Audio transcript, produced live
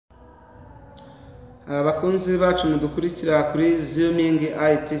Abakunzi bacu mudukurikira kuri Zooming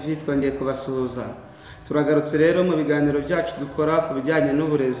ITV twongeye kubasuhuza. Turagarutse rero mu biganiro byacu dukora ku bijyanye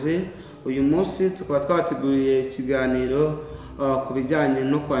n'uburezi. Uyu munsi tukaba twabateguriye ikiganiro ku bijyanye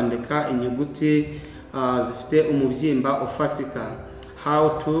no kwandika inyuguti zifite umubyimba ufatika. How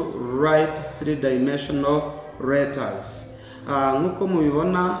to write three-dimensional letters. Nkuko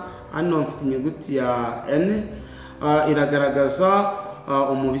mubibona hano mfite inyuguti ya N iragaragaza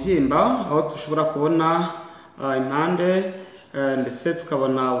umubyimba aho dushobora kubona impande ndetse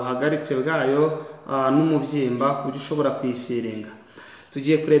tukabona ubuhagarike bwayo n'umubyimba ku buryo ushobora kuyifiringa.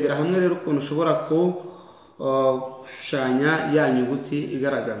 Tugiye kurebera hamwe rero ukuntu ushobora gushushanya ya nyuguti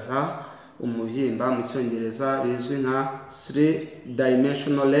igaragaza umubyimba mu cyongereza bizwi nka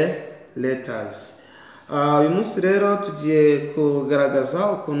three-dimensional letters. Uyu munsi rero tugiye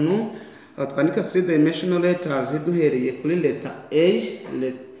kugaragaza ukuntu twandika three-dimensional letters duhereye kuri letter A,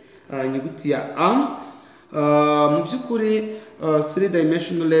 inyuguti ya A. Mu by'ukuri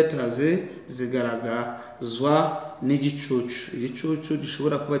three-dimensional letters zigaragazwa n'igicucu. Igicucu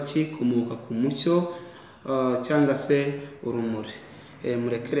gishobora kuba kikomoka ku mucyo cyangwa se urumuri.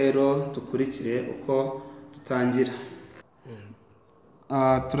 Mureke rero dukurikire uko dutangira.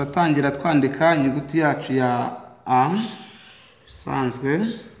 Turatangira twandika inyuguti yacu ya A bisanzwe.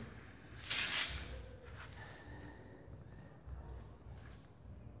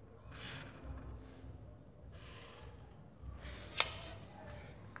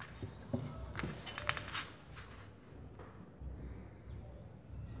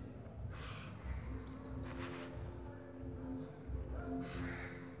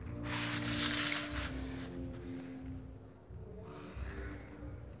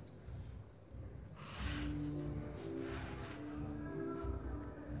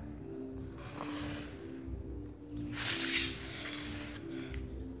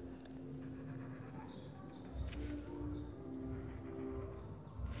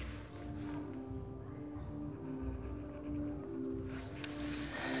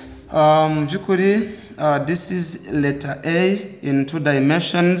 This is letter A in 2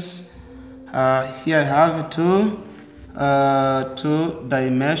 dimensions. Here I have two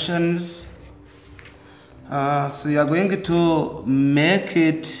dimensions. So we are going to make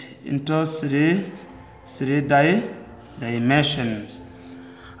it into three dimensions.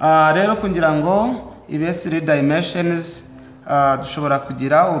 Rero kugira ngo ibe 3 dimensions dushobora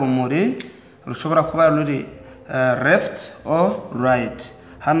kugira urumuri rushobora kuba ruri left or right.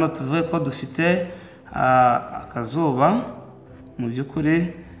 Hano tuvuye ko dufite akazuba. Mu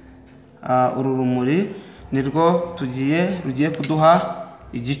by'ukuri uru rumuri nirwo rugiye kuduha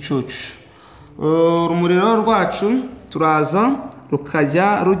igicucu. Urumuri rero rwacu turaza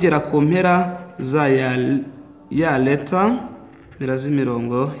rukajya rugera ku mpera za ya leta, mpera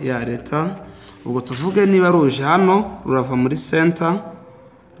z'imirongo ya leta. Ubwo tuvuge niba ruje hano rurava muri center,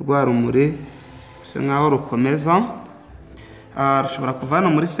 rwa rumuri bisa nkaho rukomeza. Rushobora kuva hano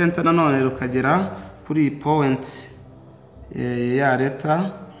muri center nanone rukagera kuri point ya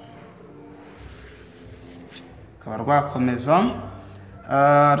leta, kaba rwakomeza.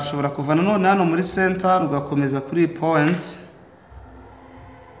 Rushobora kuva nanone hano muri center rugakomeza kuri point.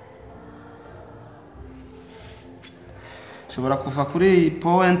 Rushobora kuva kuri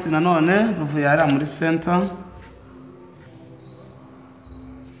point nanone ruvuye hariya muri center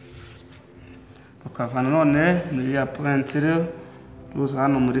rukava nanone muri ya point ruza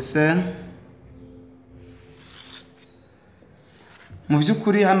hano muri C. Mu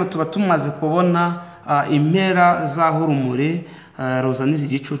by'ukuri hano tuba tumaze kubona impera z'aho urumuri ruzanira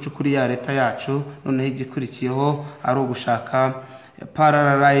igicucu kuri ya leta yacu. Noneho igikurikiyeho ari ugushaka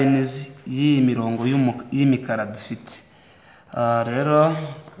parallel lines y'iyi mirongo y'imikara dufite. Rero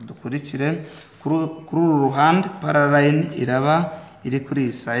dukurikire kuri uru ruhande parallel line iraba iri kuri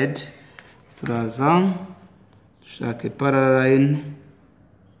iyi side. Turaza dushake parallel line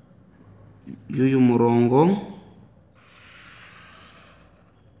y'uyu murongo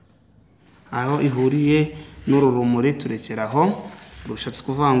aho ihuriye n'uru rumuri turekeraho. Dushatse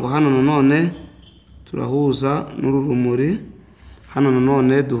kuvuga ngo hano nanone turahuza n'uru rumuri, hano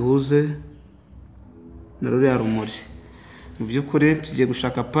nanone duhuze na ruriya rumuri. Mu by'ukuri tugiye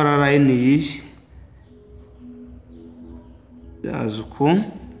gushaka parallel line yiyi yazuku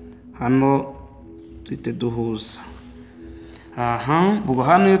hano tuhite duhuza. Ubwo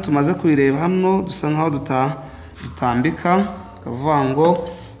hano iyo tumaze kuyireba hano dusa nkaho dutambika, tukavuga ngo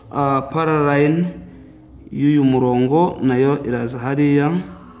parallel line y'uyu murongo nayo iraza hariya.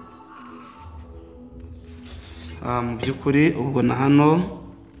 Mu by'ukuri ubwo na hano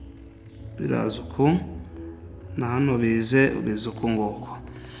biraza uku, na hano bize uku nguko.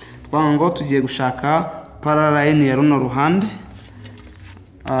 twanga ngo tugiye gushaka paraline ya runo ruhande.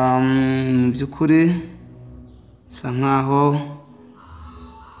 Mu byukuri isa nkaho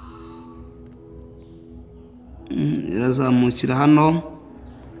irazamukira hano,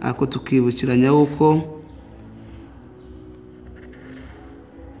 ariko tukibukiranya yuko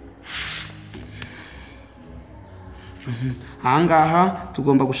ahangaha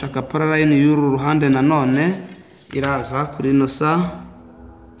tugomba gushaka paraline y'uru ruhande nanone iraza kuri ino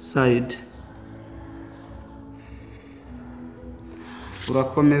side.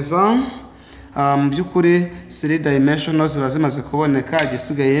 Urakomeza. Mu byukuri 3 dimensional ziba zimaze kuboneka,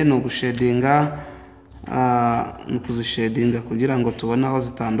 igisigaye ni ugushedinga, ni ukuzishedinga kugira ngo tubone aho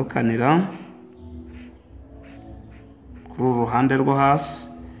zitandukanira kuri uru ruhande rwo hasi.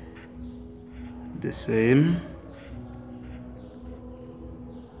 The same.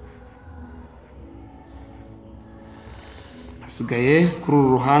 Hasigaye kuri uru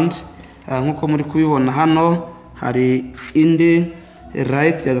ruhande nk'uko muri kubibona hano hari indi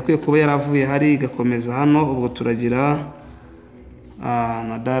right yagakwiye kuba yaravuye hari igakomeza hano. Ubwo turagira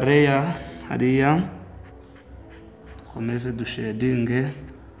na dareya hariya, komeze dushedinge.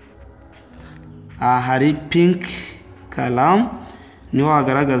 Hari pink color niho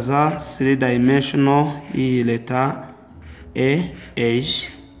hagaragaza 3 dimensional iyi leta A.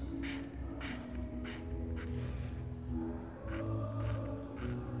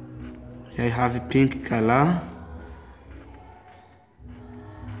 I have pink color.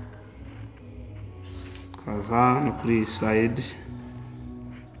 Kaza no kuri iyi side.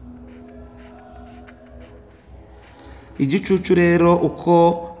 Igicucu rero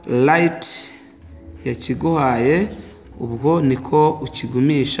uko light yakiguhaye ubwo niko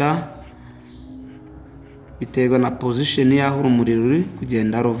ukigumisha, biterwa na position y'aho urumuri ruri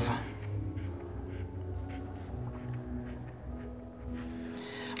kugenda ruva.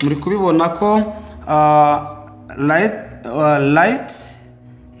 Muri kubibona ko light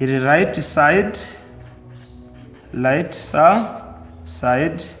iri right side,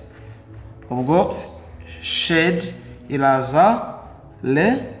 ubwo shade iraza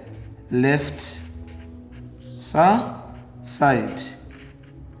left side,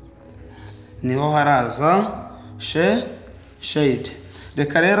 niho haraza shade.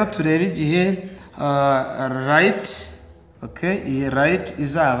 Reka rero turebe igihe right, okay, iyi right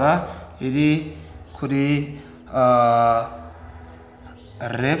izaba iri kuri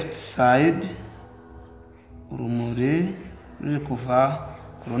left side, urumuri ruri kuva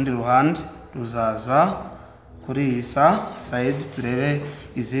ku rundi ruhande ruzaza kuri iyi side. Turebe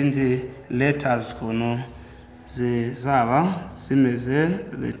izindi letters kuntu zizaba zimeze.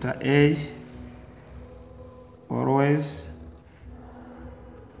 Letter A always,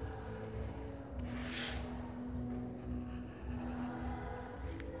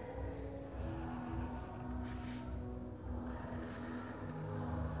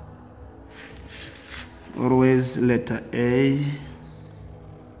 letter A.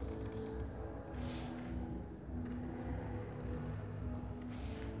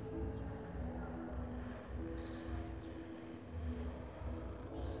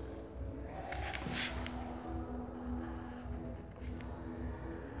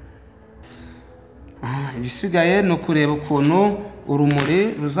 Igisigaye no kureba ukuntu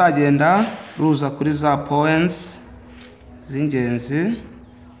urumuri ruzagenda ruza kuri za points z'ingenzi,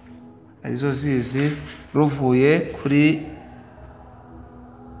 arizo zizi ruvuye kuri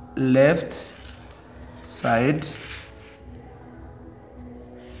left side,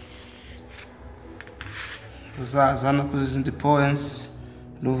 ruzaza no kuri izindi points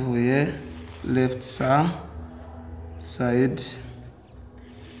ruvuye left side.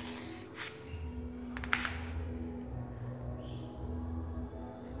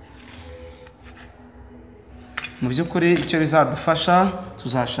 Mu byukuri icyo bizadufasha,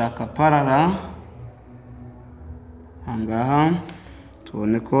 tuzashaka parara angaha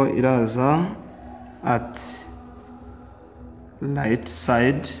tubone ko iraza at right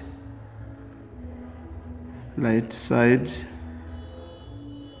side,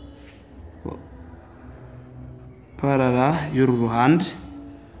 parara y'uru ruhande.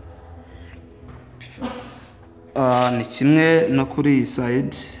 Ni kimwe no kuri iyi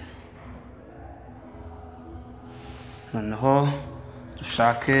side. Noneho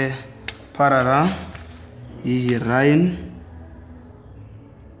dushake parara y'iyi line,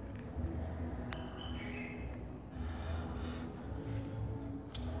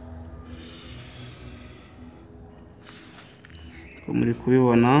 ko muri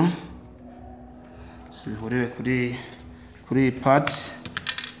kubibona zihurire kuri iyi part,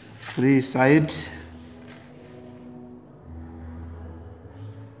 kuri iyi side.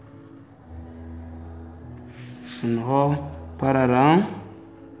 noneho parallel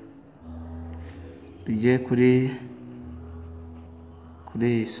bijye kuri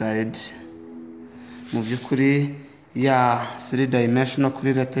iyi side. Mu by'ukuri ya 3 dimensional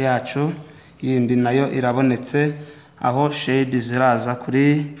kuri lete yacu yindi nayo irabonetse, aho shade ziraza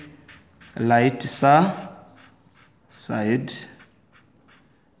kuri right side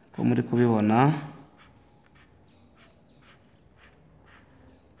ko muri kubibona.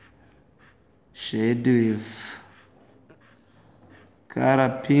 Shade with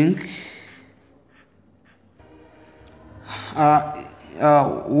color pink.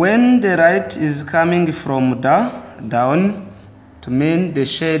 When the light is coming from the down, to mean the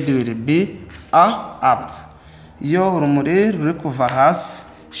shade will be up. Iyo urumuri ruri kuva hasi,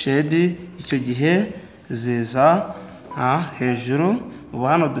 shade icyo gihe ziza hejuru. Ubu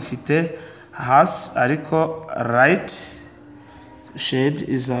hano dufite hasi ariko right, shade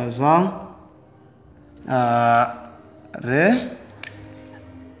izaza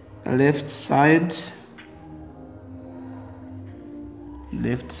left side,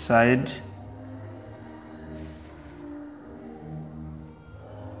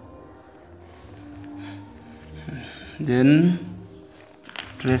 then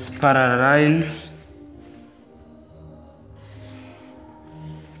trace parallel line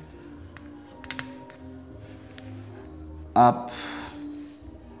up,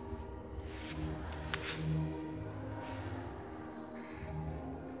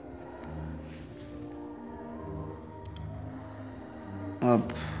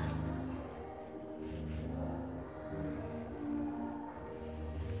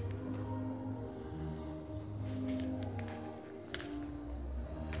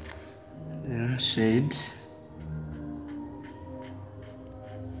 then shade,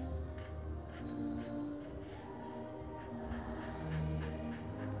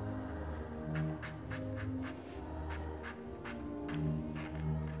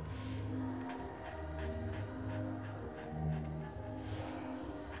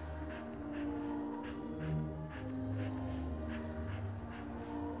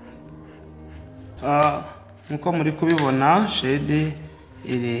 nkuko muri kubibona shade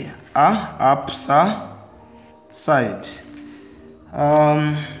iri up side.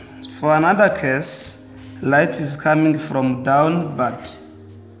 For another case, light is coming from down but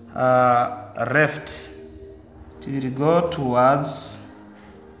left, it will go towards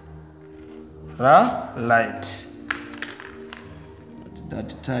light. At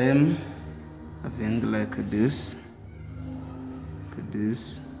that time, having like this,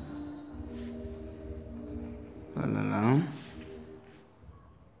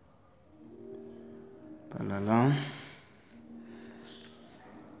 parallel,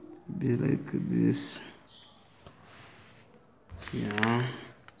 be like this, yeah,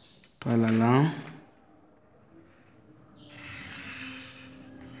 parallel,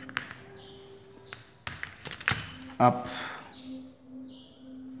 up,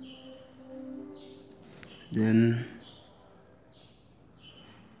 then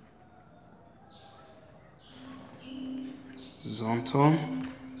horizontal,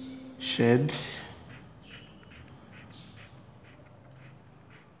 shade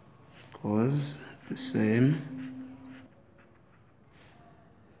goes the same,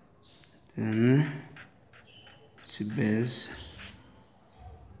 then it's base,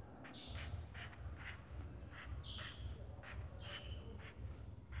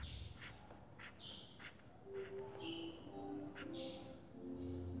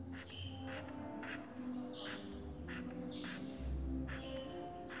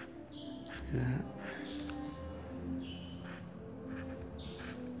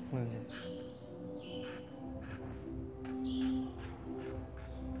 what is it?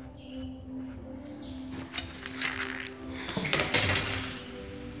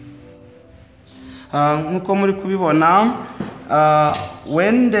 Nkuko muri kubibona,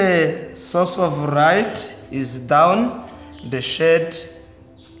 when the source of light is down, the shade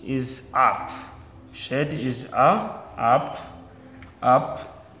is up. Shade is up.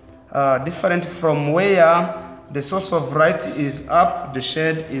 Different from where the source of light is up, the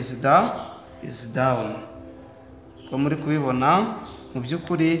shade is down. Ko muri kubibona, mu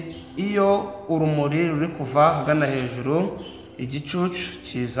byukuri iyo urumuri ruri kuva hagana hejuru, igicucu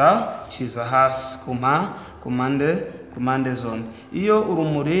kiza hasi ku mpande zombi. Iyo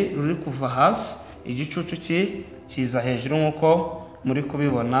urumuri ruri kuva hasi, igicucu kiza hejuru. Nkuko muri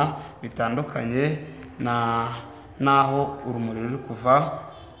kubibona, bitandukanye naho urumuri ruri kuva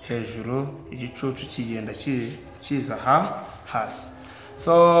hejuru, igicucu kigenda kiza hasi.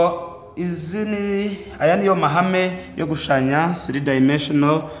 So aya niyo mahame yo gushanya 3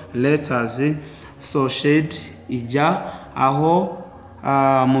 dimensional letters. So shade ijya aho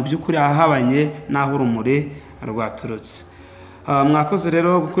mu by'ukuri ahabanye n'aho urumuri rwaturutse. Mwakoze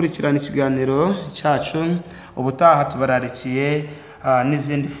rero gukurikirana ikiganiro cyacu. Ubutaha tubararikiye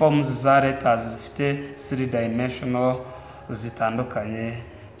n'izindi forms za letters zifite 3 dimensional zitandukanye.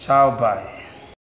 Ciao, bye.